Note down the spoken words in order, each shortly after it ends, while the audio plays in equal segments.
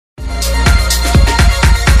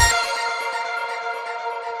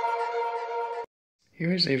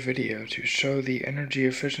Here is a video to show the energy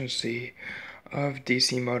efficiency of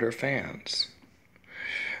DC motor fans.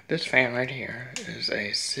 This fan right here is a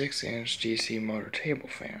 6-inch DC motor table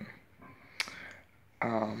fan.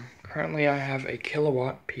 Currently I have a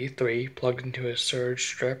kilowatt P3 plugged into a surge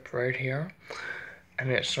strip right here, and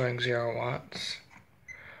it's showing 0 watts,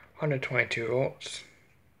 122 volts,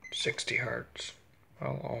 60 hertz,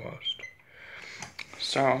 well, almost.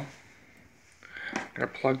 So, I'm going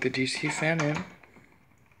to plug the DC fan in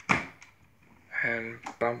and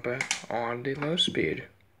bump it on the low speed.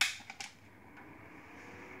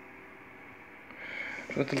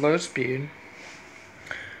 With the low speed,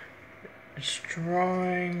 it's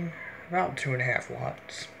drawing about 2.5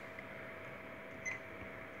 watts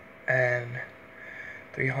and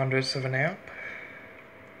 0.03 of an amp.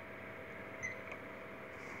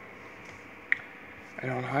 And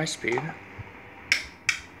on high speed,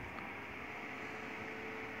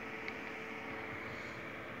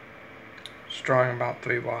 it's drawing about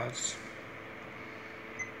 3 watts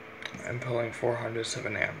and pulling 0.04 of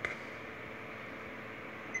an amp.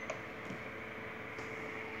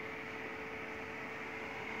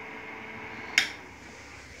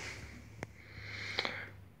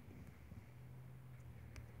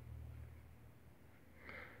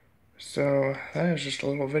 So that is just a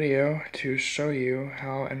little video to show you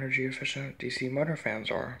how energy efficient DC motor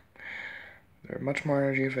fans are. They're much more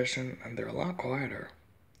energy efficient and they're a lot quieter.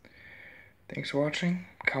 Thanks for watching,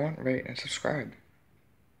 comment, rate, and subscribe.